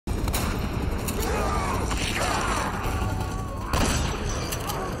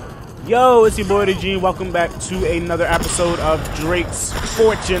Yo, it's your boy the Gene. Welcome back to another episode of Drake's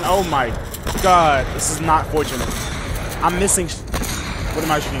Fortune. Oh my god, this is not fortunate. I'm missing. What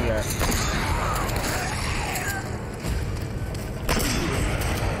am I shooting at?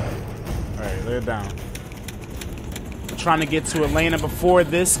 Alright, lay it down. I'm trying to get to Elena before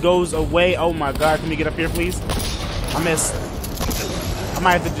this goes away. Oh my god, can we get up here, please? I missed. I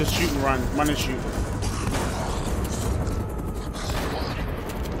might have to just shoot and run and shoot.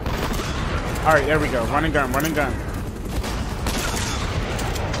 Alright, there we go. Run and gun, run and gun.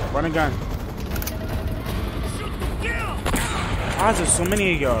 Run and gun. Why is there so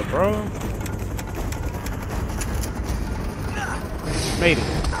many of y'all, bro? Made it.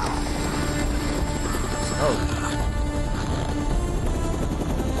 Oh.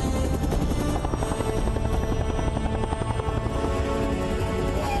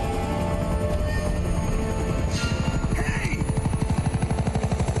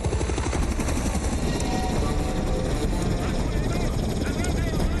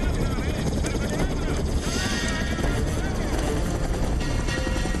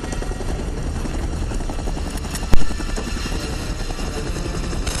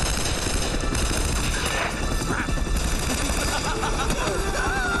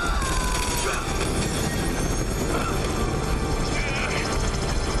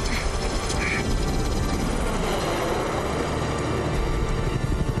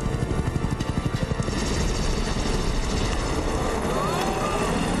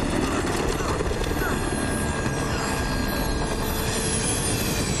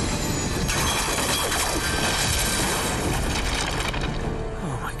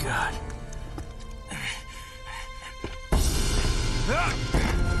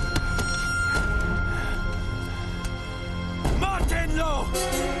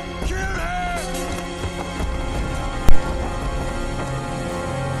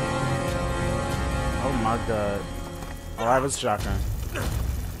 Oh my god. Oh, I have a shotgun.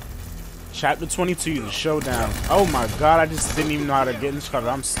 Chapter 22, the showdown. Oh my god, I just didn't even know how to get in this cover.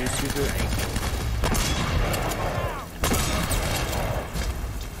 I'm so stupid.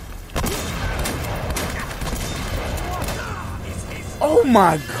 Oh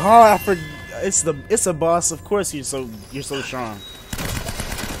my god, I forgot. It's a boss. Of course you're so strong.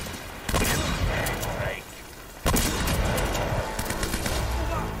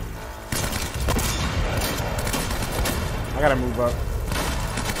 I gotta move up.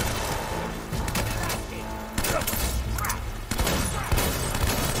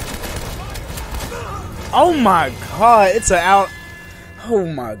 Oh my god, it's a out. Oh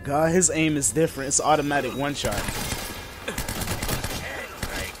my god, his aim is different. It's automatic one shot.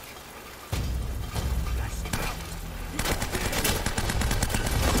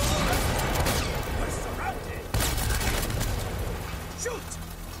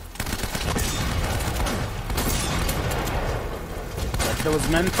 Kill his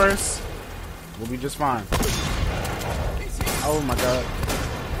men first, we'll be just fine. Oh my god.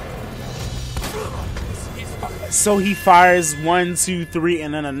 So he fires 1, 2, 3,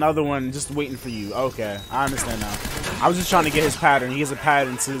 and then another one just waiting for you. Okay, I understand now. I was just trying to get his pattern. He has a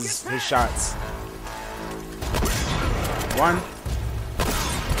pattern to his shots. 1.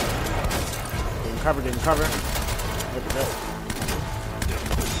 Getting cover.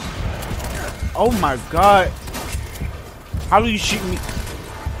 Oh my god. How do you shoot me?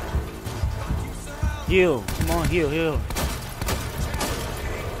 Heal. Come on, heal.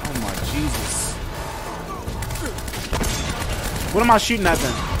 Oh my Jesus. What am I shooting at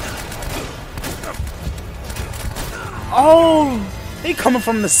then? Oh! They coming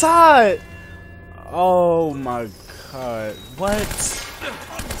from the side! Oh my god. What?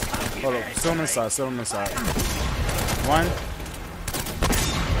 Hold up. Still on the side. 1.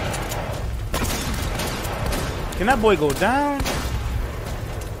 Can that boy go down?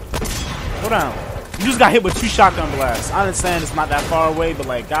 Go down. You just got hit with 2 shotgun blasts. I understand it's not that far away, but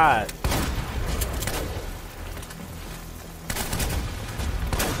like, God.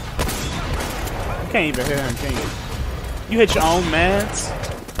 You can't even hit him, can you? You hit your own mans.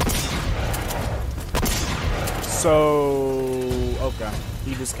 So, okay.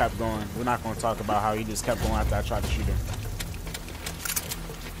 He just kept going. We're not going to talk about how he just kept going after I tried to shoot him.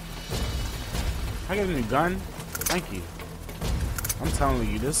 Can I get a new gun? Thank you. I'm telling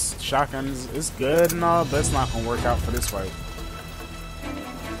you, this shotgun is good and all, but it's not gonna work out for this fight.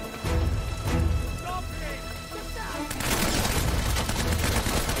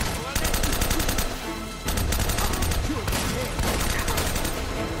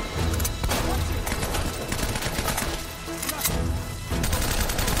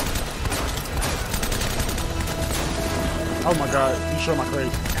 Oh my god, you show my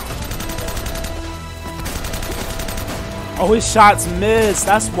crate. Oh, his shots miss.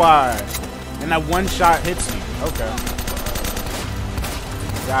 That's why. And that one shot hits you. Okay.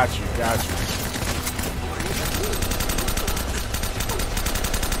 Got you. Got you.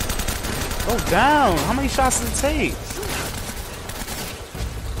 Go down. How many shots does it take?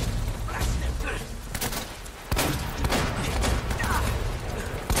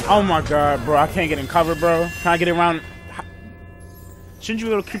 Oh my god, bro. I can't get in cover, bro. Can I get around? Shouldn't you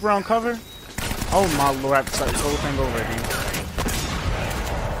be able to keep around cover? Oh my lord, I have to start this whole thing over again.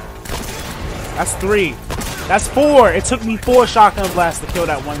 That's 3. That's 4. It took me 4 shotgun blasts to kill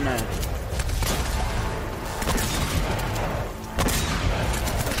that one man.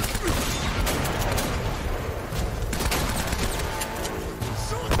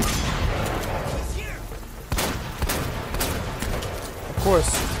 Of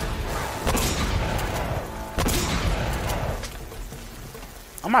course.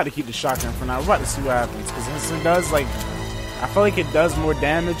 I'm about to keep the shotgun for now. We're about to see what happens. Because it does, like, I feel like it does more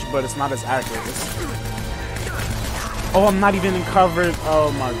damage, but it's not as accurate. Oh, I'm not even in cover.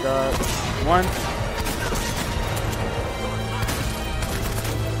 Oh my god. 1.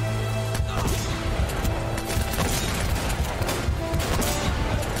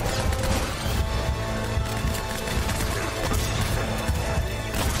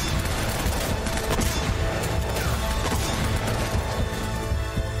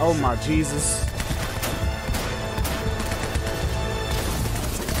 Oh my Jesus.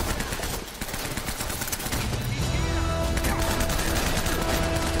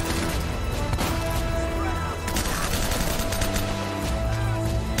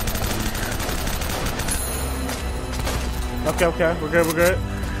 Okay, okay, we're good, we're good.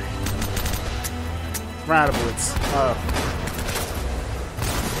 Run out of bullets.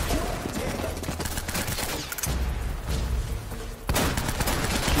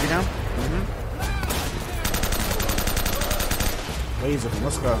 Shoot down? Laser,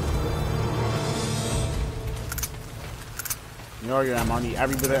 let's go. You know your ammo, I need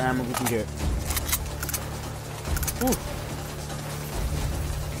every bit of ammo we can get. Ooh.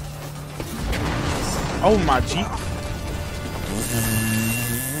 Oh my Jeep.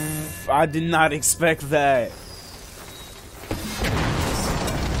 I did not expect that.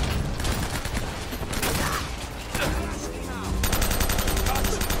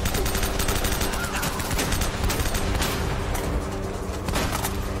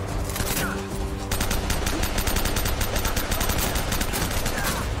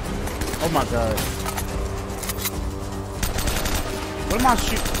 Oh my god. What am I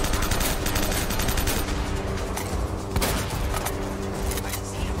shooting?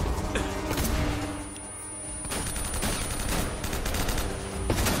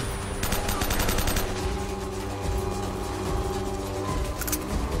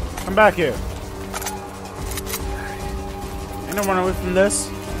 Come back here. Ain't no running away from this.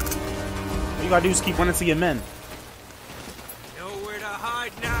 All you gotta do is keep running to your men. Nowhere to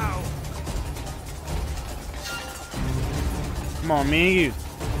hide now. Come on, me and you.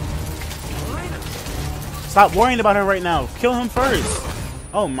 Stop worrying about her right now. Kill him first.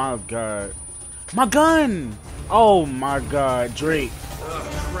 Oh my god. My gun! Oh my god, Drake.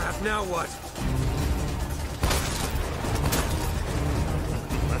 Crap, now what?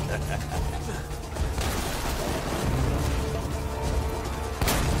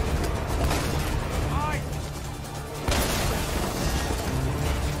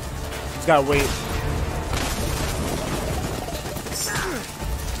 Just gotta wait.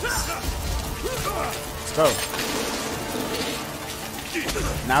 Let's go.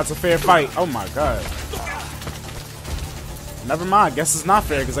 Now it's a fair fight. Oh my god. Never mind. Guess it's not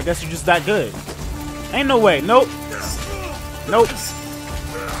fair because I guess you're just that good. Ain't no way. Nope. Nope.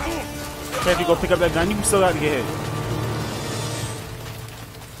 Okay, if you go pick up that gun, you still got to get hit.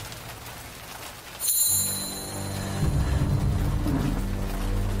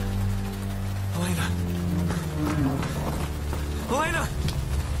 Elena. Elena.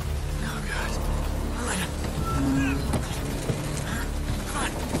 Oh god. Elena.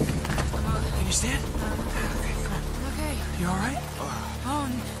 Come on. Can you stand? Okay, come on. Okay. You all right? Oh,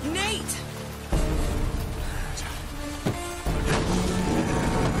 Nate!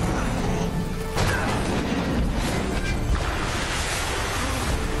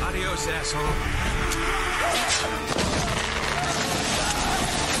 Adios, asshole.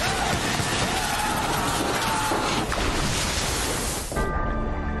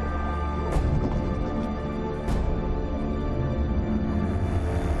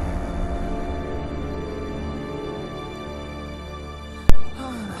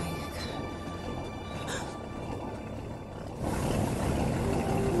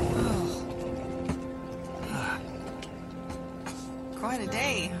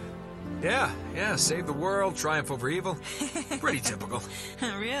 Yeah, save the world, triumph over evil. Pretty typical.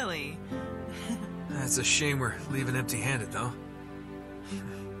 Really? It's a shame we're leaving empty-handed, though.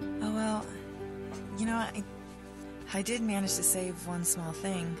 Oh, well, you know, I did manage to save one small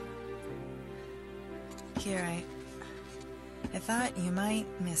thing. Here, I thought you might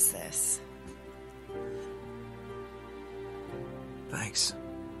miss this. Thanks.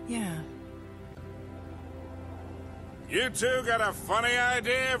 Yeah. You two got a funny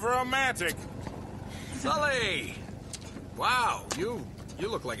idea of romantic. Sully! Wow, you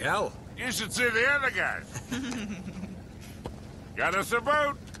look like hell. You should see the other guys. Got us a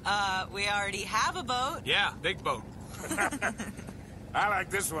boat. We already have a boat. Yeah, big boat. I like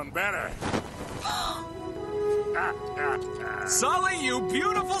this one better. Sully, you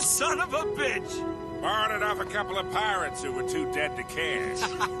beautiful son of a bitch! Borrowed it off a couple of pirates who were too dead to cash.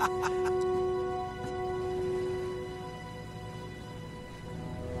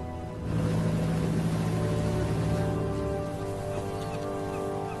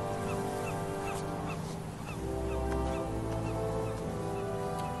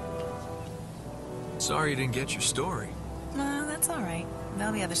 Sorry you didn't get your story. Well, that's all right.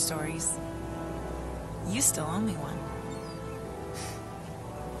 There'll be other stories. You still owe me one.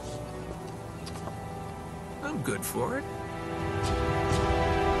 I'm good for it.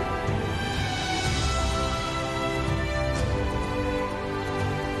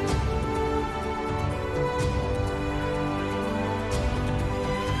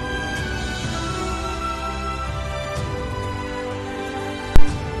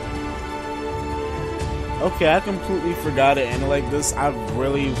 Okay, I completely forgot it, and like this, I don't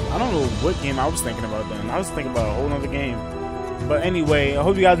know what game I was thinking about then. I was thinking about a whole nother game. But anyway, I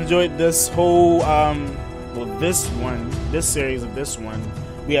hope you guys enjoyed this whole, this series of this one.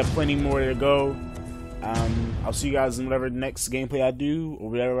 We have plenty more to go. I'll see you guys in whatever next gameplay I do, or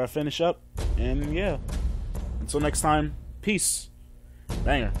whatever I finish up. And yeah, until next time, peace.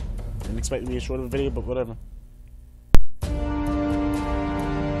 Banger. Didn't expect it to be a short of a video, but whatever.